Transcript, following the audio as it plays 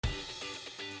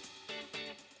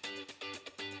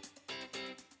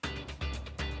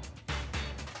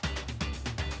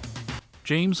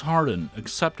James Harden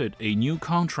accepted a new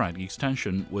contract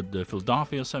extension with the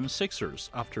Philadelphia 76ers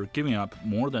after giving up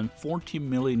more than $40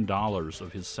 million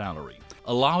of his salary,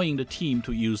 allowing the team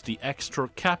to use the extra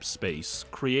cap space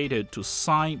created to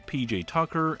sign PJ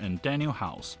Tucker and Daniel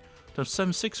House. The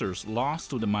 76ers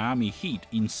lost to the Miami Heat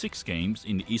in 6 games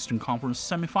in the Eastern Conference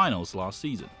semifinals last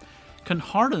season. Can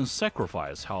Harden's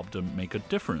sacrifice help them make a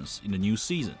difference in the new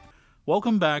season?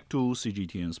 Welcome back to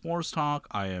CGTN Sports Talk.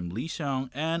 I am Li Xiang,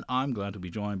 and I'm glad to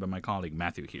be joined by my colleague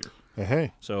Matthew here.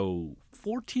 Hey. So,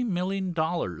 $14 million.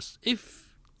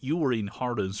 If you were in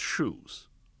Harden's shoes,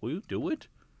 will you do it?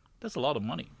 That's a lot of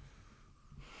money.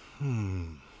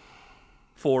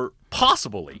 For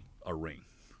possibly a ring.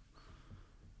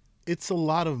 It's a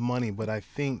lot of money, but I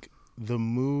think the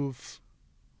move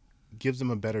gives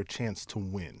them a better chance to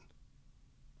win.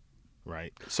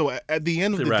 Right. So at the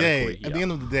end of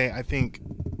the day, I think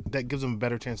that gives them a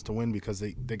better chance to win because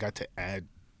they got to add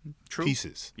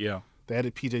pieces. Yeah. They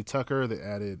added PJ Tucker. They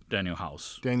added Daniel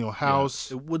House. Yeah.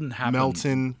 It wouldn't happen.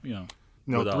 Melton.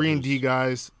 3-and-D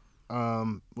guys.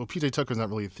 Well, PJ Tucker's not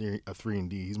really a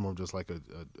 3-and-D. He's more just like a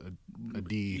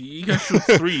D. He can shoot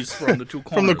threes from the two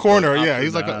corners. From the corner, yeah.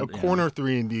 He's like a corner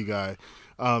 3-and-D guy.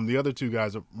 The other two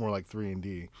guys are more like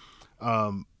 3-and-D.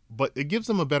 But it gives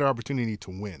them a better opportunity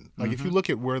to win. Like, if you look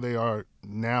at where they are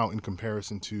now in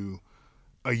comparison to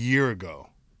a year ago,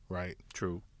 right?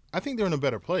 True. I think they're in a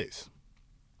better place.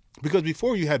 Because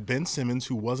before you had Ben Simmons,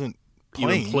 who wasn't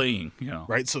playing.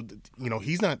 Right? So,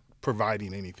 he's not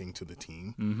providing anything to the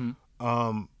team.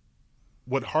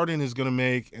 What Harden is going to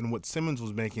make and what Simmons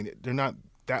was making, they're not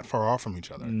that far off from each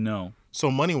other. No.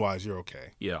 So, money-wise, you're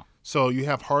okay. Yeah. So, you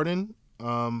have Harden.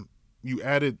 You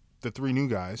added the 3 new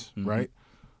guys, right?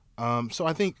 So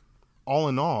I think all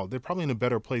in all, they're probably in a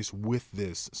better place with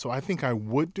this. So I think I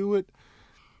would do it.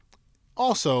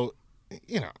 Also,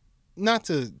 not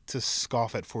to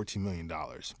scoff at $14 million,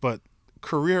 but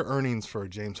career earnings for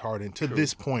James Harden to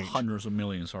this point. Hundreds of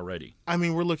millions already. I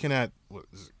mean, we're looking at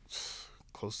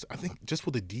close. I think just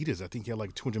with Adidas, I think he had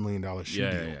like $200 million shoe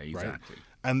deal. Yeah, exactly. Right?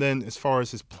 And then as far as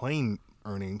his playing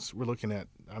earnings, we're looking at,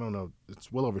 I don't know,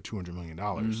 it's well over $200 million.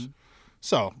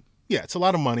 So, yeah, it's a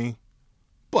lot of money.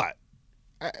 But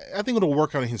I think it'll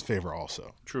work out in his favor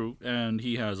also. True. And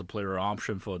he has a player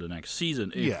option for the next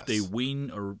season. If they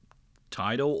win a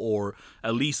title or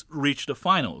at least reach the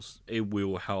finals, it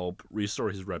will help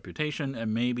restore his reputation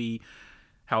and maybe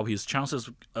help his chances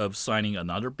of signing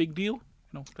another big deal.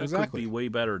 That could be way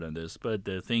better than this. But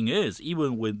the thing is,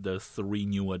 even with the 3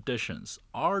 new additions,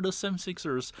 are the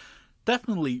 76ers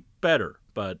definitely better,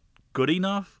 but good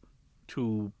enough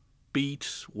to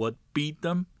beat what beat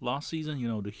them last season,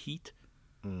 the Heat?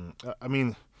 I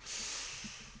mean,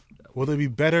 will they be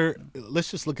better? Let's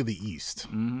just look at the East.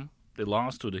 They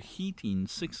lost to the Heat in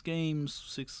 6 games,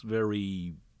 6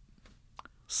 very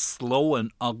slow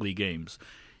and ugly games,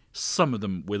 some of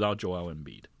them without Joel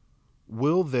Embiid.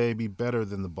 Will they be better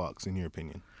than the Bucks, in your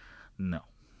opinion? No.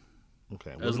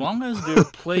 Okay. As long as they're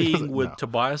playing with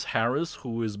Tobias Harris,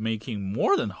 who is making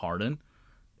more than Harden,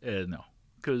 no.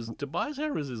 Because Tobias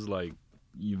Harris is like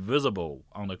invisible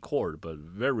on the court, but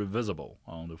very visible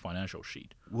on the financial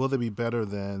sheet. Will they be better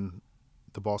than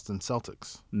the Boston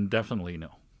Celtics? Definitely no.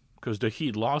 Because the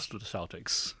Heat lost to the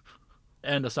Celtics.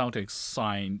 And the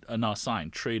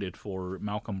Celtics traded for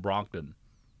Malcolm Brogdon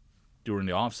during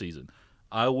the offseason.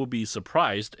 I would be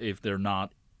surprised if they're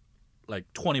not like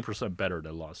 20% better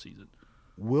than last season.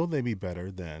 Will they be better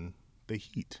than the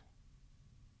Heat?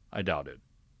 I doubt it.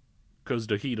 Because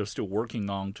the Heat are still working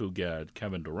on to get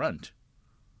Kevin Durant.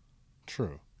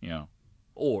 True.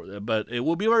 But it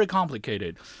will be very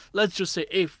complicated. Let's just say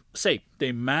if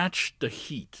they match the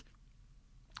Heat,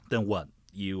 then what?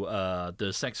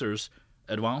 The Sixers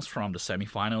advance from the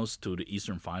semifinals to the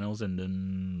Eastern Finals and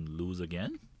then lose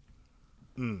again?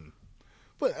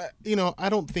 But I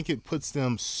don't think it puts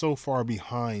them so far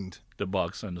behind the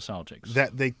Bucks and the Celtics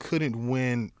that they couldn't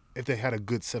win if they had a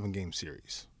good 7-game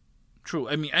series. True.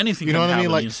 I mean, anything can happen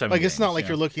in 7 games. It's not like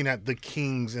you're looking at the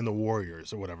Kings and the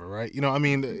Warriors or whatever, right? In a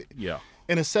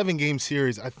 7-game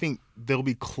series, I think they'll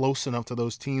be close enough to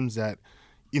those teams that,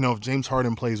 if James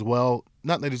Harden plays well,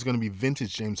 not that he's going to be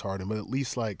vintage James Harden, but at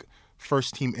least like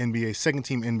first-team NBA,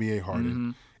 second-team NBA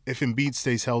Harden. If Embiid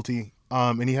stays healthy,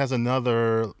 and he has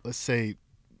another, let's say,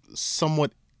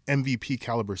 somewhat MVP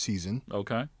caliber season.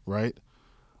 Okay. Right?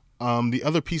 The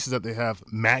other pieces that they have,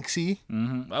 Maxey,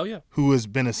 oh yeah, who has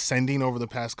been ascending over the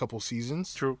past couple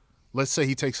seasons. True. Let's say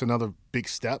he takes another big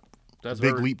step, That's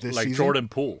big leap this like season. Jordan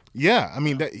Poole. Yeah, I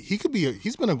mean he could be.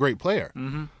 He's been a great player.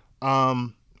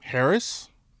 Harris,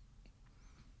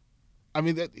 I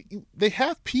mean, they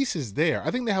have pieces there.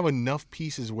 I think they have enough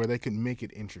pieces where they can make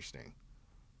it interesting,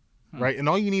 right? And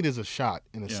all you need is a shot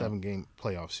in a 7-game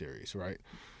playoff series, right?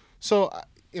 So,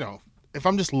 if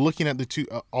I'm just looking at the two,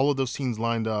 all of those teams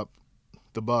lined up,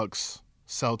 the Bucks,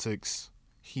 Celtics,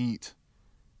 Heat,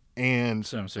 and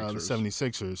the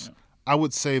 76ers, I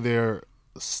would say they're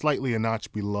slightly a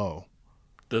notch below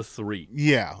the three.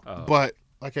 Yeah, but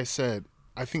like I said,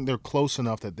 I think they're close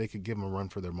enough that they could give them a run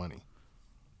for their money.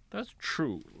 That's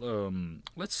true.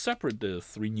 Let's separate the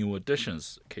three new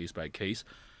additions case by case.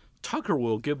 Tucker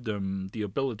will give them the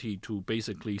ability to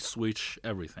basically switch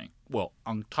everything. Well,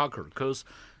 on Tucker, because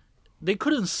they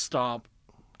couldn't stop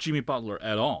Jimmy Butler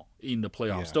at all in the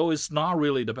playoffs, though it's not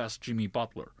really the best Jimmy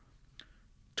Butler.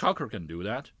 Tucker can do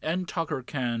that, and Tucker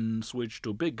can switch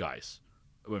to big guys.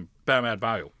 I mean, Bam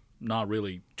Adebayo, not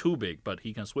really too big, but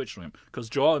he can switch to him. Because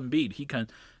Joel Embiid,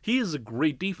 he is a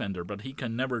great defender, but he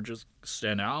can never just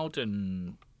stand out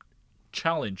and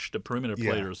challenge the perimeter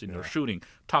players in their shooting.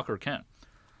 Tucker can.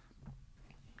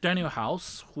 Daniel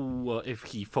House, who, if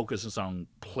he focuses on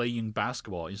playing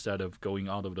basketball instead of going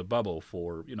out of the bubble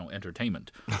for,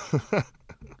 entertainment,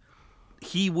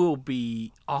 he will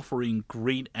be offering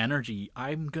great energy.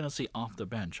 I'm going to say off the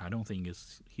bench. I don't think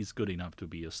he's good enough to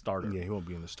be a starter. Yeah, he won't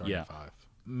be in the starting five.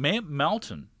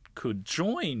 Melton could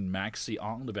join Maxey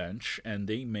on the bench, and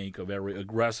they make a very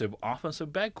aggressive offensive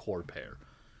backcourt pair.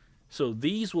 So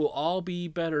these will all be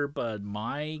better, but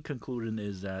my conclusion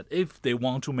is that if they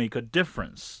want to make a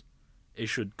difference, it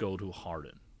should go to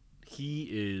Harden. He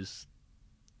is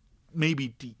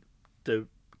maybe the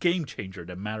game changer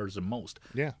that matters the most.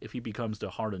 Yeah. If he becomes the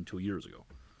Harden 2 years ago.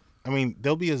 I mean,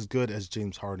 they'll be as good as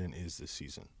James Harden is this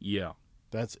season. Yeah.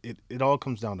 That's it. It all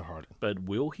comes down to Harden. But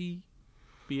will he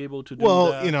be able to do that?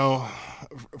 Well,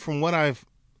 from what I've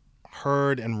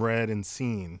heard and read and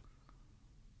seen,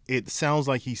 it sounds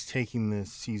like he's taking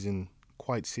this season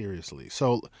quite seriously.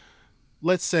 So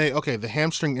let's say, okay, the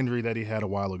hamstring injury that he had a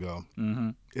while ago,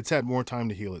 it's had more time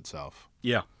to heal itself.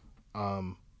 Yeah.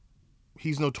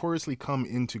 He's notoriously come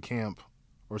into camp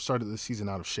or started the season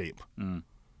out of shape.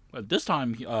 But this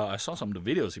time, I saw some of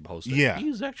the videos he posted. Yeah.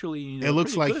 He's actually it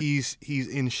looks like good. he's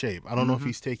in shape. I don't know if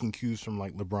he's taking cues from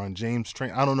like LeBron James.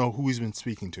 I don't know who he's been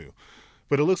speaking to.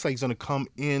 But it looks like he's going to come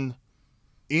in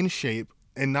shape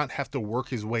and not have to work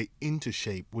his way into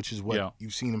shape, which is what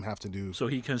you've seen him have to do. So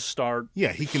he can start.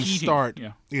 Yeah, he can start.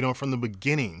 From the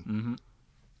beginning.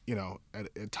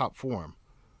 At top form,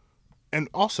 and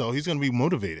also he's going to be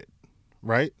motivated,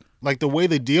 right? Like the way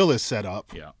the deal is set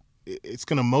up. Yeah, it's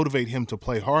going to motivate him to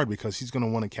play hard because he's going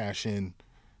to want to cash in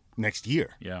next year.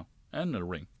 Yeah, and the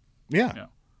ring. Yeah.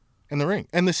 And the ring.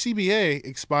 And the CBA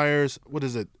expires, what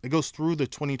is it? It goes through the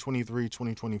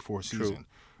 2023-2024 season, True.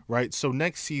 right? So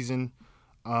next season,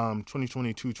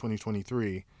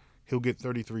 2022-2023, he'll get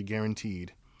 33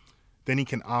 guaranteed. Then he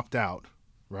can opt out,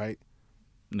 right?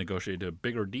 Negotiate a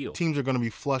bigger deal. Teams are going to be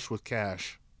flush with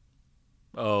cash.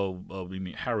 Oh, you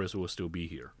mean Harris will still be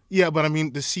here? Yeah, but I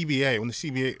mean the CBA,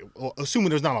 assuming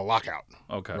there's not a lockout,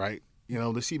 okay, right? The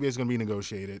CBA is going to be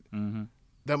negotiated.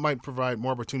 That might provide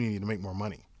more opportunity to make more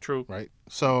money. True. Right?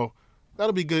 So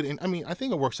that'll be good. And I mean, I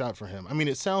think it works out for him. I mean,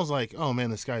 it sounds like, oh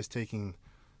man, this guy's taking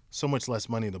so much less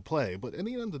money to play. But at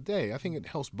the end of the day, I think it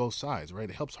helps both sides, right?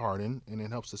 It helps Harden and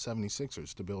it helps the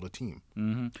 76ers to build a team.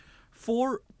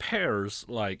 For pairs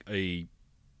like a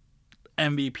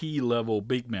MVP level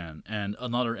big man and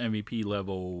another MVP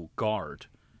level guard,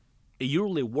 it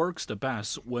usually works the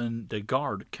best when the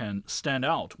guard can stand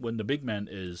out when the big man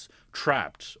is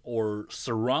trapped or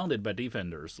surrounded by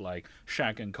defenders like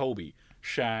Shaq and Kobe,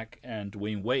 Shaq and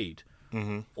Dwayne Wade,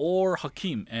 or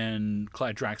Hakeem and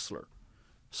Clyde Drexler.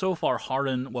 So far,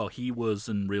 Harden, well, he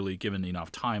wasn't really given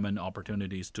enough time and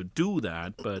opportunities to do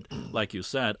that, but like you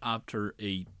said, after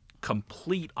a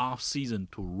complete off-season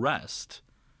to rest,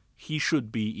 he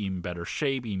should be in better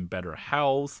shape, in better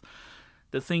health.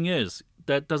 The thing is,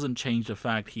 that doesn't change the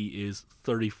fact he is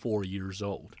 34 years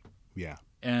old. Yeah.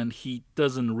 And he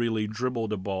doesn't really dribble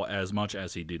the ball as much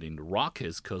as he did in the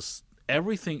Rockets because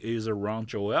everything is around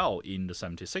Joel in the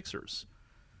 76ers.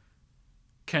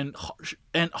 And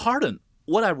Harden,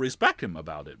 what I respect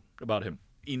about him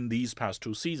in these past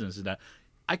two seasons is that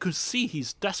I could see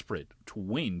he's desperate to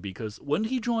win because when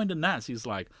he joined the Nets, he's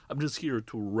like, I'm just here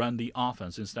to run the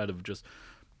offense instead of just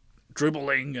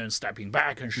dribbling and stepping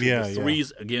back and shooting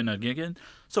threes again and again.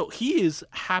 So he is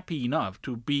happy enough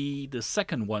to be the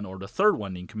second one or the third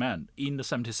one in command. In the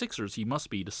 76ers, he must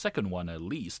be the second one at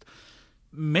least.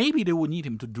 Maybe they would need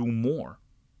him to do more.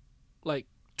 Like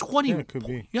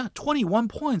 21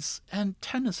 points and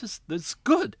 10 assists. That's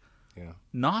good. Yeah.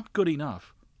 Not good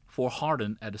enough for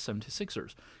Harden at the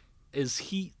 76ers. does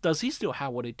he still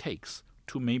have what it takes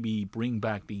to maybe bring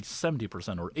back the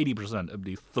 70% or 80% of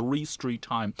the 3 straight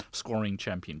time scoring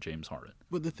champion James Harden?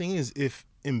 But the thing is, if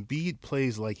Embiid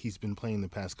plays like he's been playing the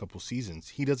past couple seasons,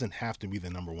 he doesn't have to be the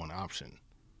number one option.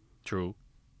 True.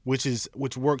 Which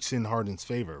works in Harden's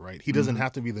favor, right? He doesn't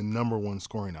have to be the number one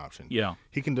scoring option. Yeah.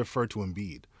 He can defer to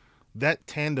Embiid. That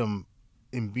tandem,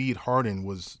 Embiid-Harden,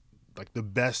 was like the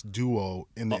best duo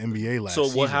in the NBA last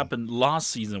season. So what happened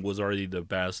last season was already the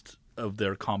best of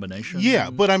their combination? Yeah,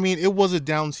 but I mean, it was a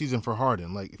down season for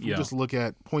Harden. Like, if you just look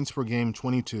at points per game,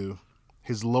 22,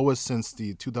 his lowest since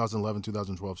the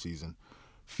 2011-2012 season.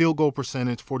 Field goal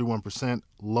percentage, 41%,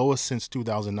 lowest since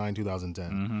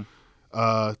 2009-2010.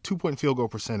 2-point field goal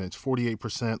percentage,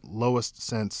 48%, lowest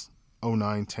since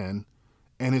 09-10.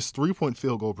 And his 3-point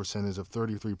field goal percentage of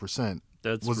 33%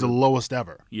 was the lowest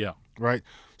ever. Yeah. Right?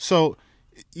 So,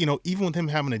 even with him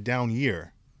having a down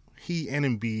year, he and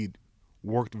Embiid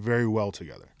worked very well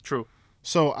together. True.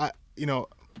 So,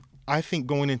 I think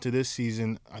going into this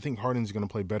season, I think Harden's going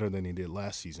to play better than he did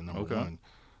last season, number one.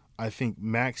 I think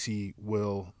Maxey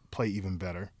will play even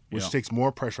better, which takes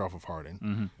more pressure off of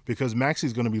Harden because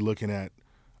Maxey's going to be looking at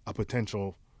a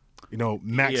potential,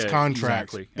 max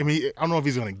contract. Exactly. I mean, I don't know if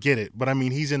he's going to get it, but I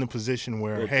mean, he's in a position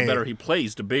where, the better he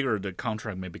plays, the bigger the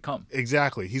contract may become.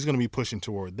 Exactly. He's going to be pushing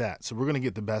toward that. So we're going to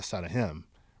get the best out of him.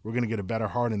 We're going to get a better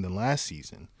Harden than last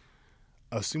season.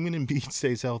 Assuming Embiid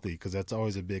stays healthy, because that's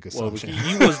always a big assumption. Well,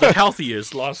 he was the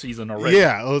healthiest last season already.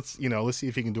 Yeah, let's see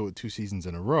if he can do it 2 seasons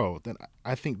in a row. Then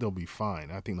I think they'll be fine.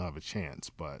 I think they'll have a chance.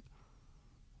 But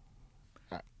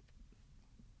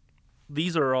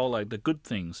these are all like the good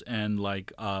things, and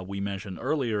like we mentioned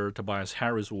earlier, Tobias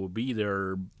Harris will be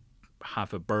there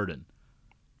half a burden.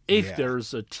 If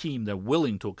there's a team that's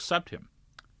willing to accept him,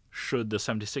 should the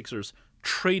 76ers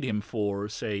trade him for,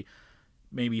 say,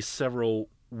 maybe several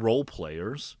role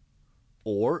players,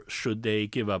 or should they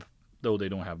give up, though they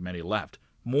don't have many left,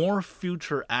 more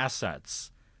future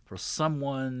assets for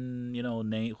someone,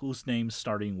 whose name's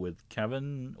starting with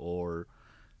Kevin or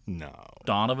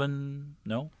Donovan?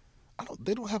 No?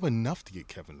 They don't have enough to get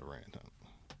Kevin Durant.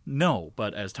 No,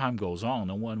 but as time goes on,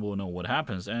 no one will know what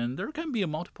happens, and there can be a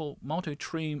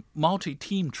multi-team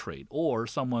trade, or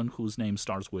someone whose name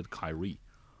starts with Kyrie.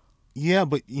 Yeah,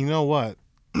 but you know what?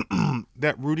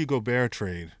 That Rudy Gobert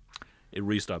trade, it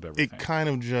restopped everything. It kind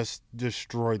of just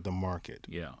destroyed the market.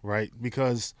 Yeah. Right?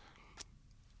 Because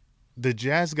the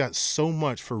Jazz got so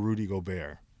much for Rudy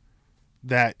Gobert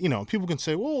that, people can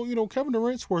say, well, Kevin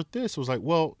Durant's worth this. It was like,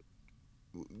 well,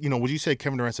 would you say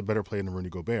Kevin Durant's a better player than Rudy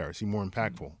Gobert? Is he more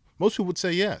impactful? Most people would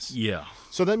say yes. Yeah.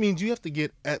 So that means you have to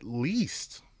get at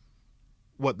least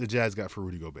what the Jazz got for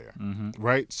Rudy Gobert,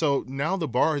 right? So now the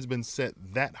bar has been set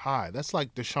that high. That's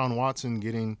like Deshaun Watson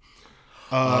getting,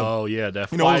 that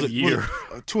 5 year,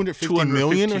 $250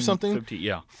 million or something,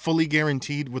 50, fully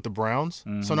guaranteed with the Browns.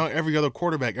 So now every other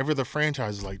quarterback, every other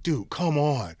franchise is like, dude, come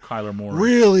on, Kyler Moore,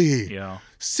 really, yeah,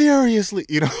 seriously,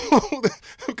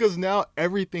 because now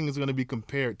everything is going to be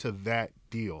compared to that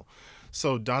deal.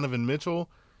 So Donovan Mitchell,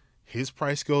 his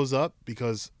price goes up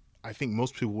because I think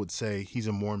most people would say he's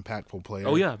a more impactful player.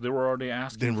 Oh, yeah. They were already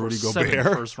asking for Rudy 7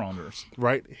 Gobert. first-rounders.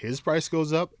 Right. His price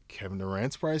goes up. Kevin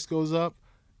Durant's price goes up.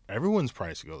 Everyone's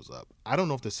price goes up. I don't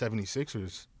know if the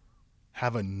 76ers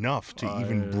have enough to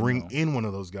even bring in one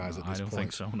of those guys at this point. I don't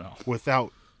think so, no.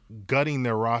 Without gutting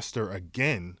their roster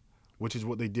again, which is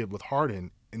what they did with Harden,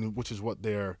 and which is what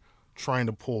they're trying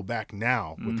to pull back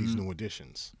now with these new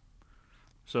additions.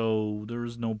 So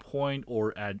there's no point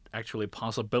or actually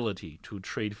possibility to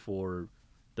trade for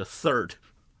the third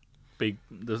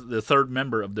the third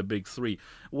member of the big three.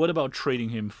 What about trading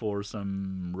him for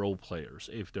some role players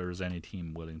if there's any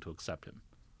team willing to accept him?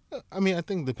 I mean, I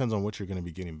think it depends on what you're going to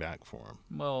be getting back for him.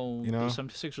 Well, the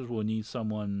 76ers will need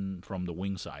someone from the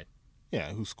wing side.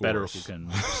 Yeah, who scores. Better, who can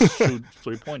shoot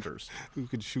three-pointers. Who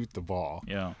could shoot the ball.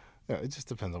 Yeah. Yeah, it just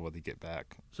depends on what they get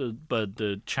back. So, but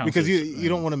the chances, because you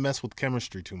don't want to mess with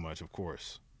chemistry too much, of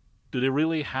course. Do they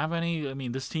really have any? I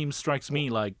mean, this team strikes me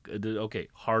like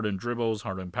Harden dribbles,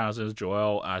 Harden passes,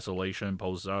 Joel isolation,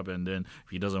 posts up, and then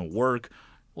if he doesn't work,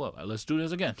 well, let's do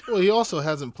this again. Well, he also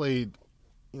hasn't played,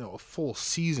 a full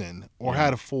season or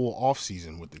had a full off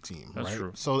season with the team. That's right?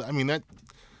 true. So I mean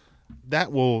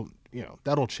that will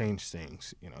that'll change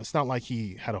things. It's not like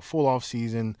he had a full off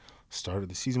season. Started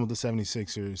the season with the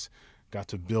 76ers, got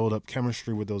to build up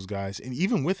chemistry with those guys. And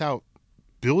even without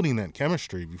building that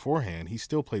chemistry beforehand, he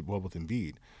still played well with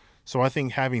Embiid. So I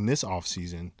think having this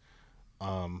offseason,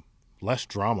 less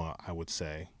drama, I would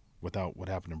say, without what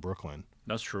happened in Brooklyn.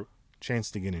 That's true.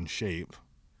 Chance to get in shape.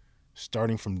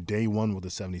 starting from day one with the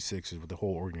 76ers, with the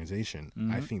whole organization,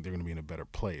 I think they're going to be in a better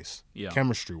place,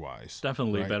 chemistry-wise.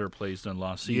 Definitely better place than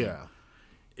last season. Yeah.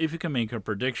 If you can make a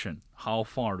prediction, how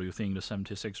far do you think the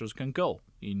 76ers can go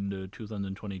in the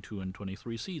 2022 and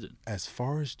 23 season? As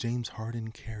far as James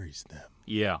Harden carries them.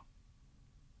 Yeah.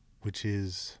 Which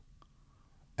is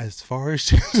as far as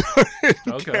James Harden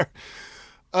Okay.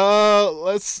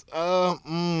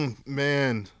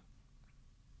 Man.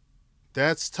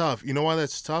 That's tough. You know why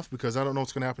that's tough? Because I don't know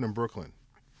what's going to happen in Brooklyn.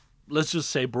 Let's just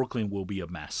say Brooklyn will be a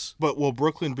mess. But will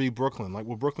Brooklyn be Brooklyn? Like,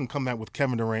 will Brooklyn come back with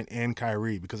Kevin Durant and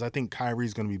Kyrie? Because I think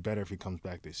Kyrie's going to be better if he comes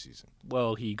back this season.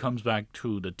 Well, he comes back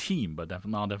to the team, but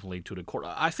not definitely to the court.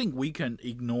 I think we can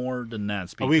ignore the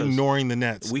Nets. Are we ignoring the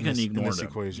Nets? We can ignore in this them.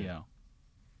 Equation. Yeah.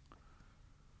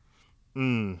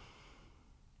 And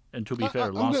to be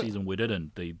fair, last season we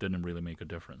didn't. They didn't really make a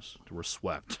difference. They were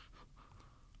swept.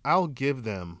 I'll give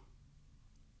them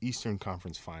Eastern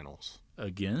Conference Finals.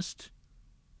 Against?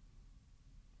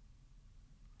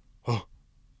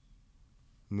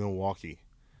 Milwaukee.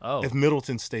 Oh. If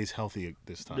Middleton stays healthy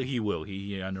this time. He will.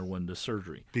 He underwent the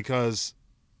surgery. Because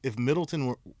if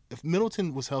Middleton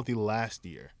was healthy last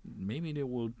year, maybe they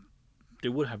would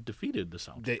have defeated the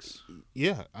Celtics.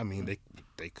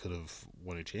 They could have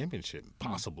won a championship,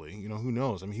 possibly. You know, who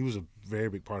knows? I mean, he was a very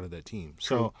big part of that team.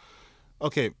 True.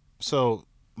 So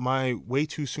my way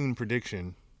too soon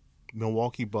prediction,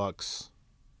 Milwaukee Bucks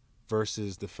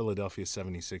versus the Philadelphia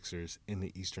 76ers in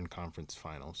the Eastern Conference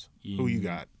Finals. Who you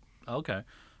got? Okay.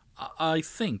 I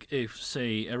think if,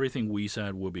 say, everything we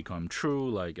said will become true,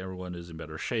 like everyone is in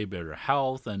better shape, better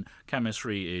health, and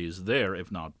chemistry is there,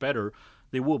 if not better,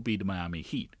 they will beat the Miami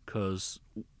Heat. Because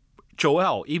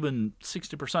Joel, even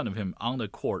 60% of him on the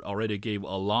court already gave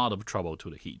a lot of trouble to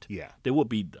the Heat. Yeah. They will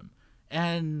beat them.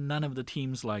 And none of the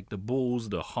teams like the Bulls,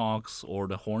 the Hawks, or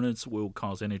the Hornets will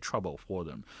cause any trouble for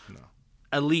them. No.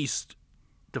 At least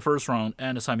the first round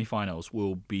and the semifinals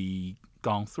will be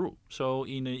gone through. So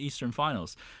in the Eastern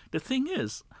Finals, the thing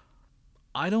is,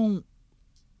 I don't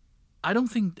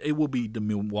think it will be the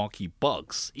Milwaukee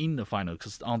Bucks in the final,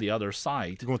 because on the other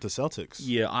side, You're going with the Celtics.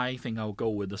 Yeah, I think I'll go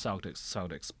with the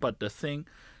Celtics. But the thing,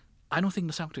 I don't think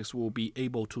the Celtics will be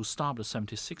able to stop the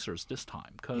 76ers this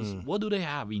time, because what do they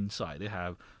have inside? They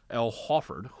have Al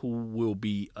Horford, who will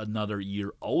be another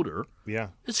year older. Yeah.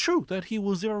 It's true that he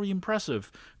was very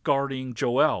impressive guarding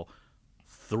Joel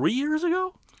 3 years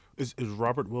ago. Is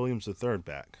Robert Williams III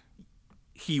back?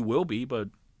 He will be, but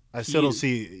I still don't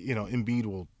see, Embiid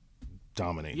will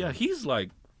dominate. Yeah, he's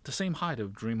like the same height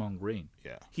of Draymond Green.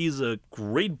 Yeah. He's a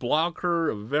great blocker,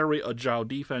 a very agile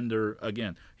defender.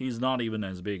 Again, he's not even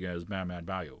as big as Bam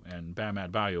Adebayo, and Bam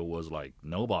Adebayo was like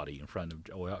nobody in front of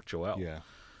Joel. Yeah.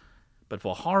 But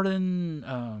for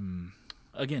Harden,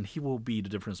 again, he will be the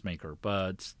difference maker.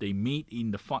 But they meet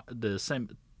in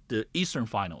the Eastern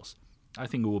Finals. I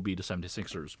think it will be the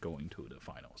 76ers going to the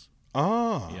finals.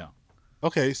 Ah. Yeah.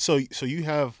 Okay, so you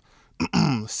have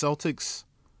Celtics,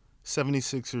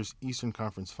 76ers Eastern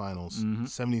Conference Finals,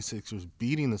 76ers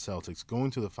beating the Celtics, going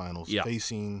to the finals,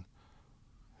 facing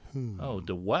who? Oh,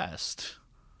 the West.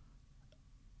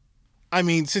 I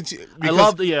mean, I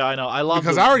love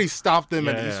because I already stopped them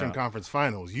at the Eastern Conference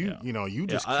Finals. You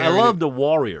just I love the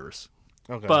Warriors.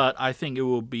 Okay. But I think it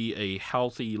will be a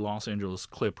healthy Los Angeles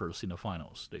Clippers in the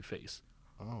finals they face.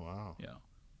 Oh, wow. Yeah.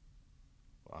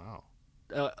 Wow.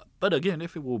 But again,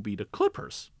 if it will be the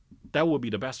Clippers, that will be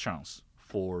the best chance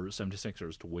for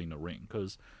 76ers to win the ring.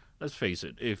 Because let's face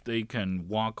it, if they can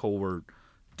walk over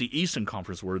the Eastern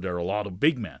Conference where there are a lot of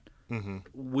big men,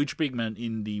 which big man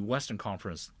in the Western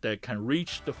Conference that can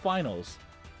reach the finals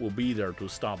will be there to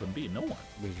stop and beat? No one.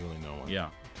 There's really no one.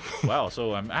 Yeah. Wow,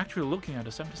 so I'm actually looking at the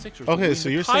 76ers. Okay, so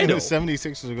you're saying the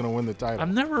 76ers are going to win the title.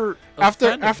 I'm never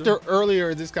after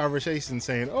earlier this conversation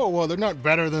saying, "Oh, well, they're not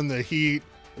better than the Heat,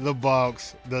 the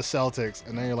Bucks, the Celtics."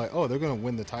 And then you're like, "Oh, they're going to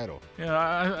win the title."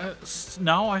 Yeah,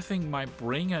 now I think my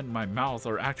brain and my mouth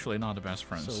are actually not the best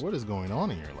friends. So what is going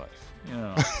on in your life?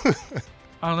 Yeah.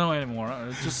 I don't know anymore.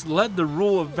 Just let the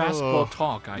rule of basketball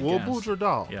talk, I guess.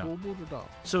 Yeah.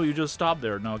 So you just stop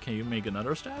there. Now, can you make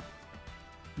another step?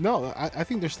 No, I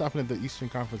think they're stopping at the Eastern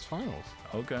Conference Finals.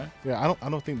 Okay. Yeah, I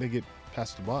don't think they get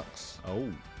past the Bucks. Oh,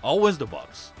 always the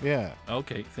Bucks. Yeah.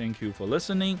 Okay, thank you for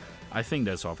listening. I think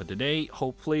that's all for today.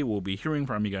 Hopefully, we'll be hearing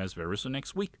from you guys very soon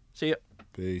next week. See ya.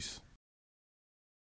 Peace.